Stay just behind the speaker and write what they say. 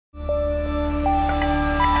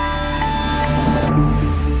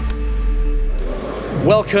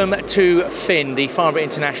Welcome to Fin, the Farnborough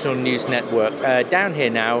International News Network. Down here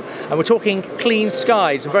now, and we're talking Clean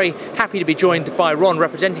Skies. I'm very happy to be joined by Ron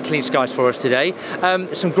representing Clean Skies for us today.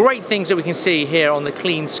 Some great things that we can see here on the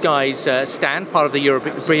Clean Skies stand, part of the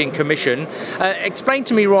European Commission. Explain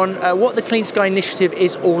to me, Ron, what the Clean Sky initiative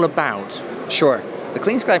is all about. Sure. The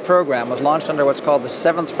Clean Sky program was launched under what's called the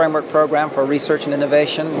 7th Framework Program for Research and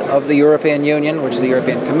Innovation of the European Union, which the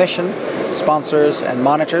European Commission sponsors and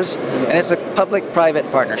monitors, and it's a public-private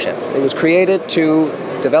partnership. It was created to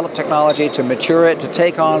develop technology, to mature it, to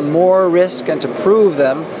take on more risk and to prove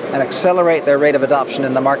them and accelerate their rate of adoption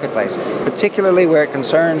in the marketplace, particularly where it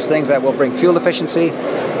concerns things that will bring fuel efficiency,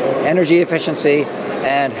 energy efficiency,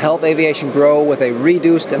 and help aviation grow with a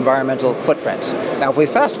reduced environmental footprint. Now, if we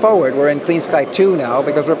fast forward, we're in Clean Sky 2 now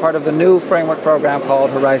because we're part of the new framework program called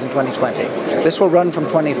Horizon 2020. This will run from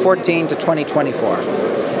 2014 to 2024.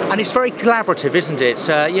 And it's very collaborative, isn't it?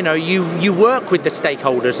 You work with the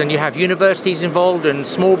stakeholders and you have universities involved and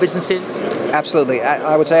small businesses? Absolutely.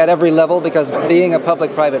 I would say at every level, because being a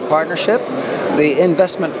public-private partnership, the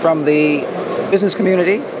investment from the business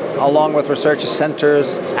community, along with research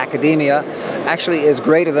centers, academia, actually is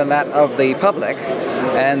greater than that of the public.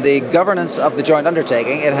 And the governance of the joint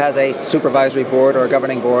undertaking, it has a supervisory board or a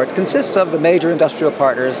governing board, consists of the major industrial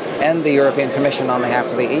partners and the European Commission on behalf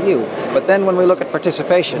of the EU. But then when we look at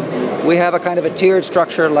participation, we have a kind of a tiered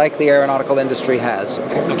structure like the aeronautical industry has.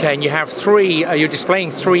 Okay, and you have you're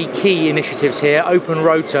displaying three key initiatives here. Open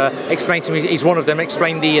Rotor, explain to me, is one of them.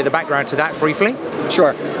 Explain the background to that briefly.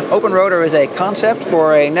 Sure. Open Rotor is a concept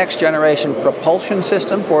for a next-generation propulsion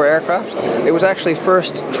system for aircraft. It was actually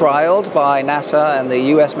first trialed by NASA and the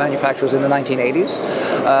US manufacturers in the 1980s,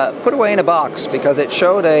 put away in a box because it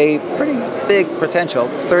showed a pretty big potential,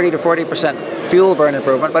 30 to 40% fuel burn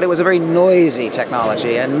improvement, but it was a very noisy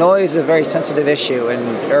technology, and noise is a very sensitive issue in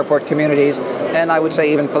airport communities, and I would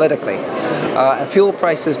say even politically. And fuel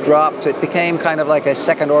prices dropped. It became kind of like a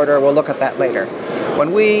second order. We'll look at that later.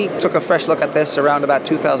 When we took a fresh look at this around about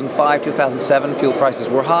 2005, 2007, fuel prices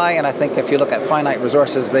were high, and I think if you look at finite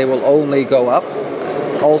resources, they will only go up,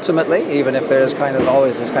 ultimately, even if there's kind of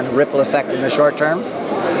always this kind of ripple effect in the short term.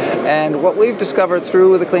 And what we've discovered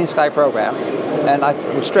through the Clean Sky program, and I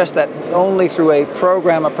would stress that only through a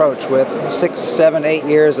program approach with 6, 7, 8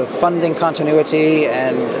 years of funding continuity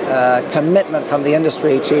and commitment from the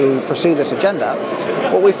industry to pursue this agenda,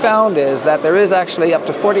 what we found is that there is actually up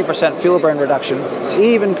to 40% fuel burn reduction,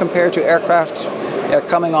 even compared to aircraft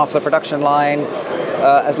coming off the production line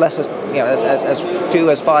as few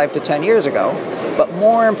as 5 to 10 years ago. But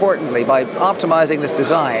more importantly, by optimizing this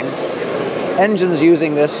design, engines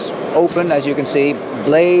using this open, as you can see,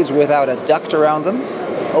 blades without a duct around them,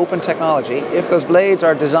 open technology. If those blades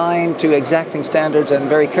are designed to exacting standards and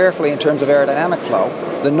very carefully in terms of aerodynamic flow,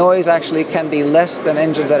 the noise actually can be less than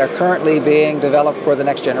engines that are currently being developed for the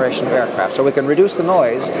next generation of aircraft. So we can reduce the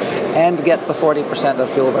noise and get the 40% of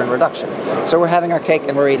fuel burn reduction. So we're having our cake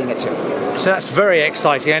and we're eating it too. So that's very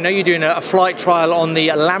exciting. I know you're doing a flight trial on the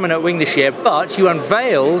laminate wing this year, but you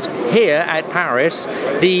unveiled here at Paris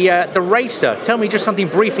the Racer. Tell me just something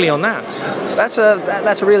briefly on that. That's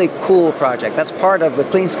a really cool project. That's part of the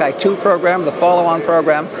Clean Sky 2 program, the follow-on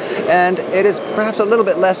program, and it is perhaps a little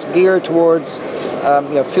bit less geared towards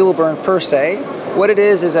fuel burn per se. What it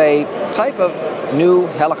is a type of new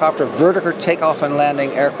helicopter vertical takeoff and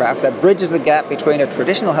landing aircraft that bridges the gap between a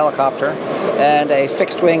traditional helicopter and a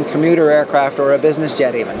fixed-wing commuter aircraft or a business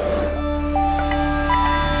jet even.